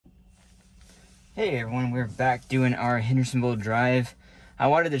Hey everyone, we're back doing our Hendersonville drive. I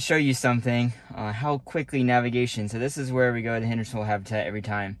wanted to show you something, how quickly navigation. So this is where we go to Hendersonville Habitat every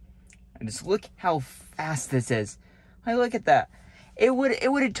time. And just look how fast this is. Like, look at that. It would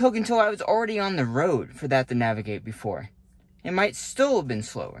have took until I was already on the road for that to navigate before. It might still have been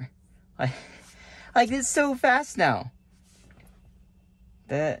slower. Like it's so fast now.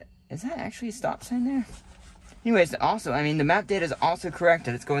 Is that actually a stop sign there? Anyways, also, I mean, the map data is also correct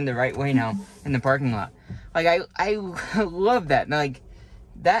that it's going the right way now in the parking lot. Like, I love that. Like,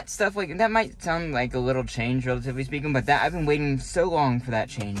 that stuff, like, that might sound like a little change, relatively speaking, but that I've been waiting so long for that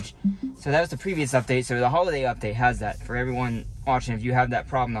change. So that was the previous update, so the holiday update has that. For everyone watching, if you have that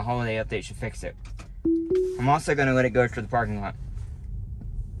problem, the holiday update should fix it. I'm also going to let it go through the parking lot.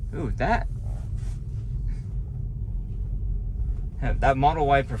 Ooh, that Model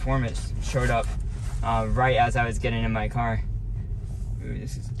Y Performance showed up right as I was getting in my car. Ooh,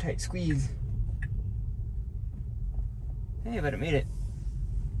 this is a tight squeeze. Hey, but it made it.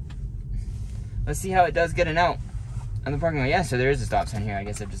 Let's see how it does getting out on the parking lot. Yeah, so there is a stop sign here. I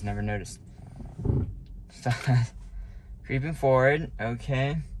guess I've just never noticed. Stop. Creeping forward.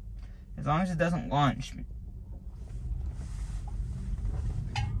 Okay. As long as it doesn't launch.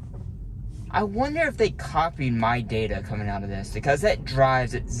 I wonder if they copied my data coming out of this, because that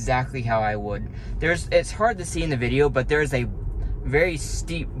drives exactly how I would. It's hard to see in the video, but there's a very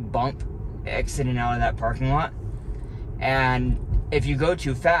steep bump exiting out of that parking lot. And if you go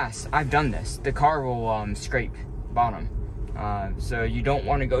too fast, I've done this, the car will scrape bottom. So you don't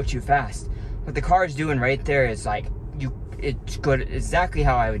want to go too fast. What the car is doing right there is like, it's good, exactly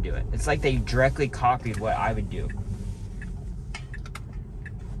how I would do it. It's like they directly copied what I would do.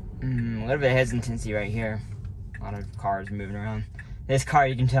 A little bit of hesitancy right here. A lot of cars moving around. This car,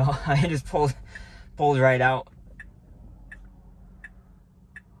 you can tell, I just pulled right out.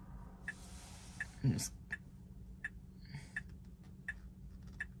 It's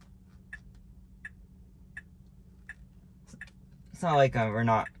not like we're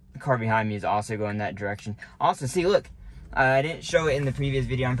not. The car behind me is also going that direction. Also, see, look, I didn't show it in the previous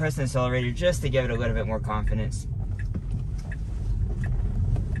video. I'm pressing the accelerator just to give it a little bit more confidence.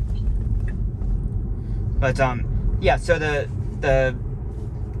 But yeah, so the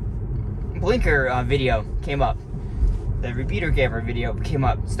blinker video came up. The repeater camera video came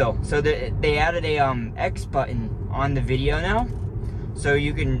up still. So they added a X button on the video now. So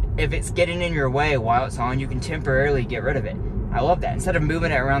you can, if it's getting in your way while it's on, you can temporarily get rid of it. I love that. Instead of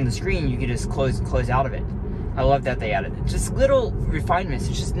moving it around the screen, you can just close out of it. I love that they added it. Just little refinements.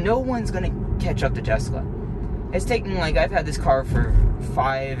 It's just no one's gonna catch up to Tesla. It's taken, like, I've had this car for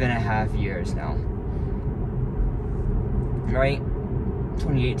 5.5 years now. Right?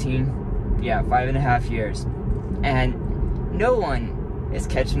 2018. Yeah, 5.5 years. And no one is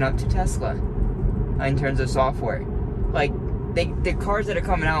catching up to Tesla in terms of software. Like, the cars that are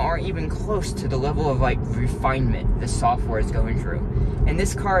coming out aren't even close to the level of, like, refinement the software is going through. And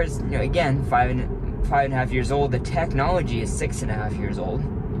this car is, you know, again, 5.5 years old. The technology is 6.5 years old.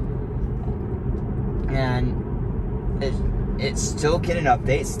 And it's still getting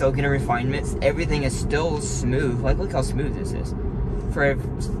updates, still getting refinements. Everything is still smooth. Like, look how smooth this is for a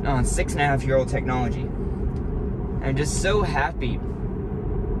 6.5-year-old technology. I'm just so happy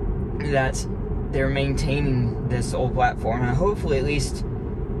that they're maintaining this old platform, and hopefully at least,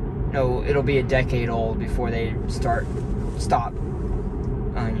 you know, it'll be a decade old before they stop,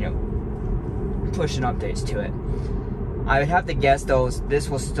 you know, pushing updates to it. I would have to guess though, this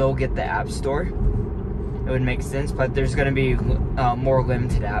will still get the App Store. It would make sense, but there's going to be more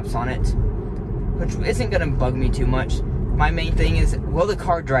limited apps on it, which isn't going to bug me too much. My main thing is, will the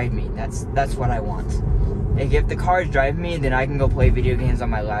car drive me? That's what I want. Like, if the car is driving me, then I can go play video games on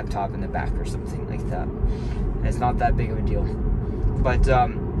my laptop in the back or something like that. It's not that big of a deal. But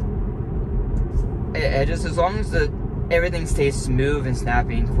it just, as long as everything stays smooth and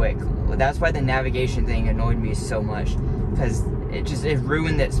snappy and quick. That's why the navigation thing annoyed me so much, because it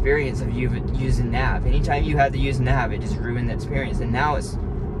ruined the experience of you using nav. Anytime you had to use nav, it just ruined the experience. And now it's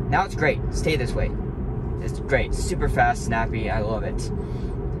great. Stay this way. It's great. Super fast, snappy. I love it.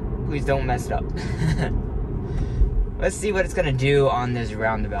 Please don't mess it up. Let's see what it's gonna do on this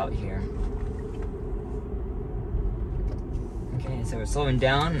roundabout here. Okay, so we're slowing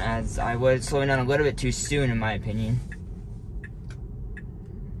down, as I was slowing down a little bit too soon in my opinion.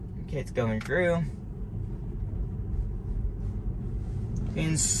 Okay, it's going through.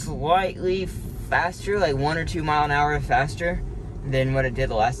 Being slightly faster, like 1 or 2 mile an hour faster than what it did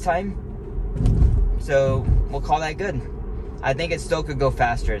the last time. So we'll call that good. I think it still could go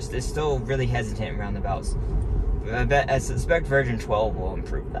faster. It's still really hesitant in roundabouts. I suspect version 12 will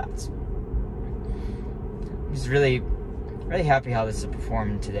improve that. just really happy how this is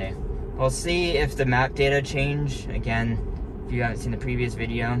performing today. We'll see if the map data change. Again, if you haven't seen the previous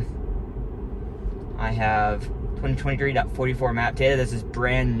video, I have 2023.44 map data. This is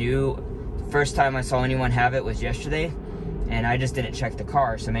brand new. The first time I saw anyone have it was yesterday, and I just didn't check the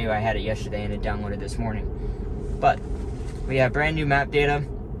car, so maybe I had it yesterday and it downloaded this morning. But we have brand new map data,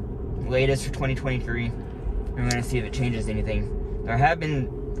 latest for 2023, and we're going to see if it changes anything. There have been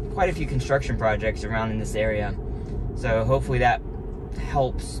quite a few construction projects around in this area, so hopefully that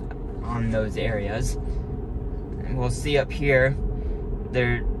helps on those areas. And we'll see up here,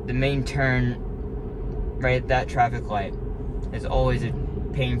 the main turn right at that traffic light is always a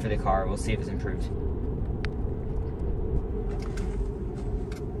pain for the car. We'll see if it's improved.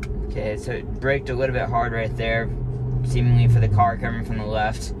 Okay, so it braked a little bit hard right there, seemingly for the car coming from the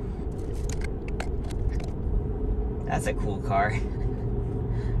left. That's a cool car.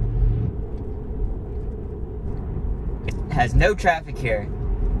 It has no traffic here.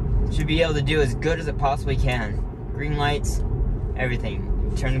 Should be able to do as good as it possibly can. Green lights,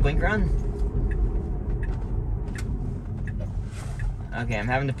 everything. Turn the blinker on. Okay, I'm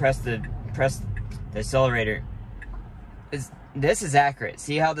having to press the accelerator. This is accurate.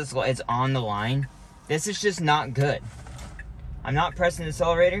 See how this it's on the line? This is just not good. I'm not pressing the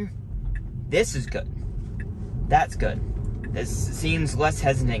accelerator. This is good. That's good. This seems less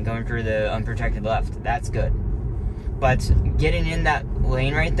hesitant going through the unprotected left. That's good. But getting in that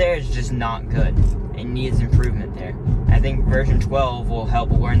lane right there is just not good. It needs improvement there. I think version 12 will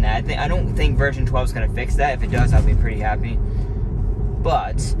help learn that. I don't think version 12 is going to fix that. If it does, I'll be pretty happy.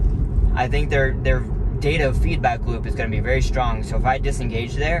 But I think their data feedback loop is going to be very strong. So if I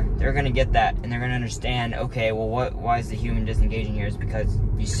disengage there, they're going to get that, and they're going to understand, okay, well, why is the human disengaging here? It's because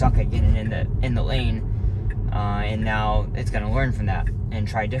you suck at getting in the lane, and now it's going to learn from that and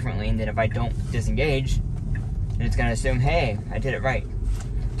try differently. And then if I don't disengage, then it's going to assume, hey, I did it right.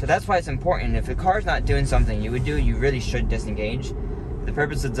 So that's why it's important. If the car's not doing something you would do, you really should disengage. For the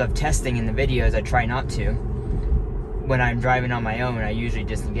purposes of testing in the videos, I try not to. When I'm driving on my own, I usually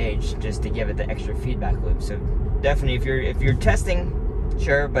disengage just to give it the extra feedback loop. So definitely, if you're testing,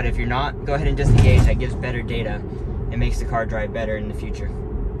 sure, but if you're not, go ahead and disengage. That gives better data. It makes the car drive better in the future.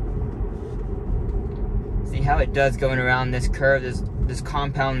 See how it does going around this curve, this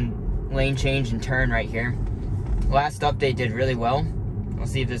compound lane change and turn right here. Last update did really well. We'll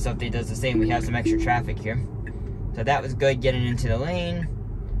see if this update does the same. We have some extra traffic here. So that was good getting into the lane.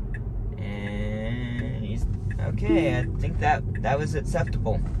 And he's okay. I think that was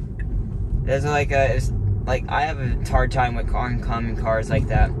acceptable. There's like I have a hard time with oncoming cars like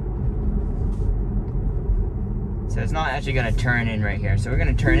that. So it's not actually gonna turn in right here. So we're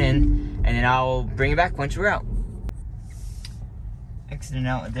gonna turn in and then I'll bring it back once we're out. Exiting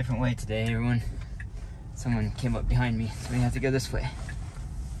out a different way today, everyone. Someone came up behind me, so we have to go this way.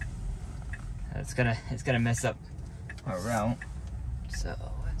 It's gonna mess up our route. So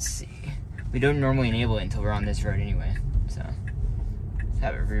let's see. We don't normally enable it until we're on this road anyway. So let's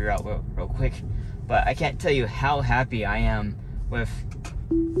have it reroute real quick. But I can't tell you how happy I am with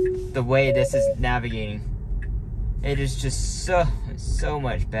the way this is navigating. It is just so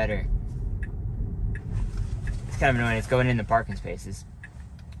much better. It's kind of annoying. It's going in the parking spaces.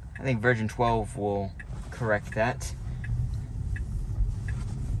 I think version 12 will correct that.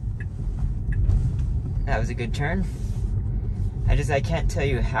 That was a good turn. I can't tell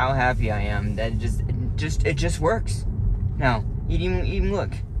you how happy I am that it just works. Now, even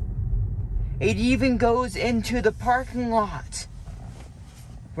look. It even goes into the parking lot.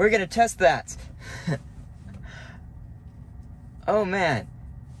 We're gonna test that. Oh man.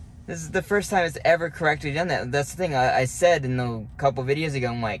 This is the first time it's ever correctly done that. That's the thing I said in a couple videos ago.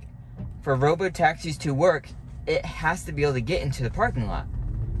 I'm like, for robo-taxis to work, it has to be able to get into the parking lot.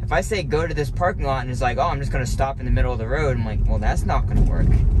 If I say go to this parking lot and it's like, oh, I'm just going to stop in the middle of the road, I'm like, well, that's not going to work.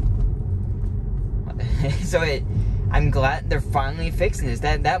 So I'm glad they're finally fixing this.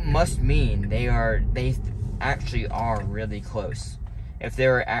 That must mean they actually are really close. If they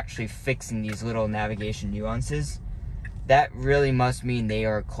were actually fixing these little navigation nuances, that really must mean they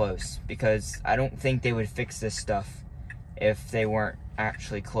are close, because I don't think they would fix this stuff if they weren't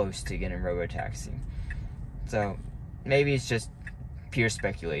actually close to getting robotaxi. So maybe it's just pure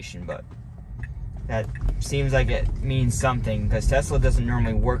speculation, but that seems like it means something, because Tesla doesn't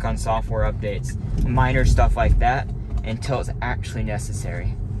normally work on software updates, minor stuff like that, until it's actually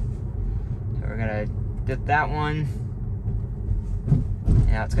necessary. So we're gonna get that one.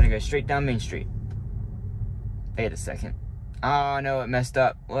 Now it's gonna go straight down Main Street. Wait a second. Oh no, it messed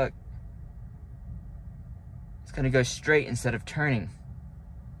up. Look. It's gonna go straight instead of turning.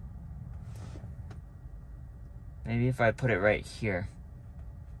 Maybe if I put it right here.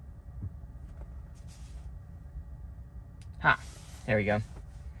 There we go.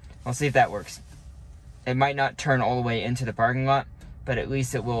 I'll see if that works. It might not turn all the way into the parking lot, but at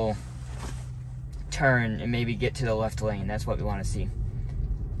least it will turn and maybe get to the left lane. That's what we want to see.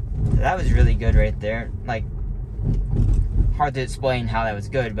 So that was really good right there. Like, hard to explain how that was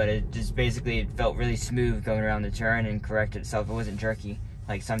good, but it just basically, it felt really smooth going around the turn and corrected itself. It wasn't jerky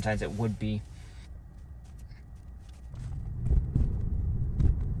like sometimes it would be.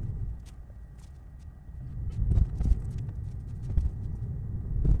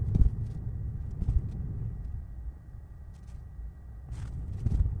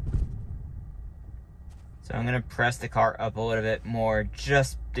 So I'm going to press the car up a little bit more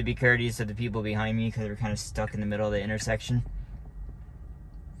just to be courteous of the people behind me because we're kind of stuck in the middle of the intersection.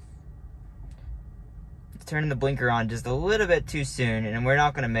 Turning the blinker on just a little bit too soon, and we're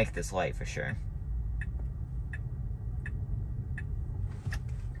not going to make this light for sure.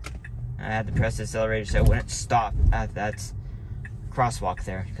 I had to press the accelerator so it wouldn't stop at that crosswalk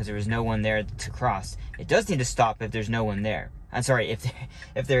there because there was no one there to cross. It does need to stop if there's no one there. I'm sorry,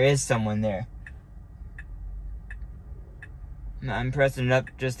 if there is someone there. I'm pressing it up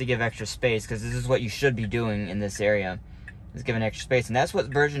just to give extra space because this is what you should be doing in this area, is giving extra space. And that's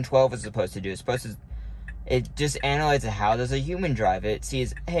what version 12 is supposed to do. It's supposed to, it just analyzes how does a human drive. It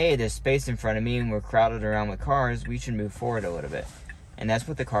sees, hey, there's space in front of me and we're crowded around with cars, we should move forward a little bit. And that's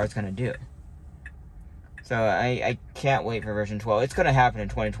what the car is going to do. So I can't wait for version 12. It's going to happen in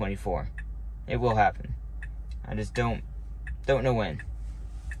 2024. It will happen. I just don't know when.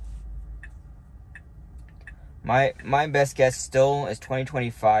 My best guess still is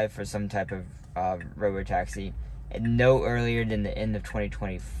 2025 for some type of robotaxi, and no earlier than the end of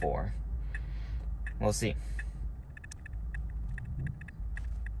 2024. We'll see.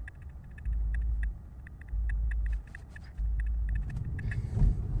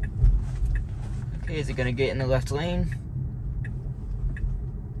 Okay, is it gonna get in the left lane?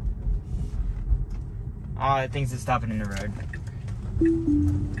 Oh, it thinks it's stopping in the road.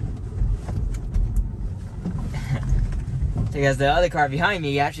 Because the other car behind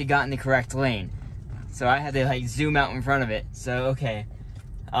me actually got in the correct lane. So I had to like zoom out in front of it. So, okay.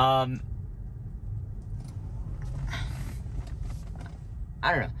 I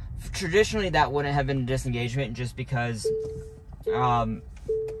don't know. Traditionally, that wouldn't have been a disengagement just because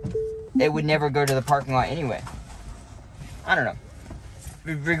it would never go to the parking lot anyway. I don't know.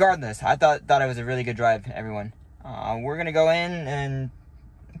 Regardless, I thought it was a really good drive, everyone. We're going to go in and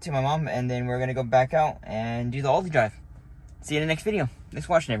to my mom, and then we're going to go back out and do the Aldi drive. See you in the next video. Thanks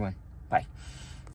for watching, everyone. Bye.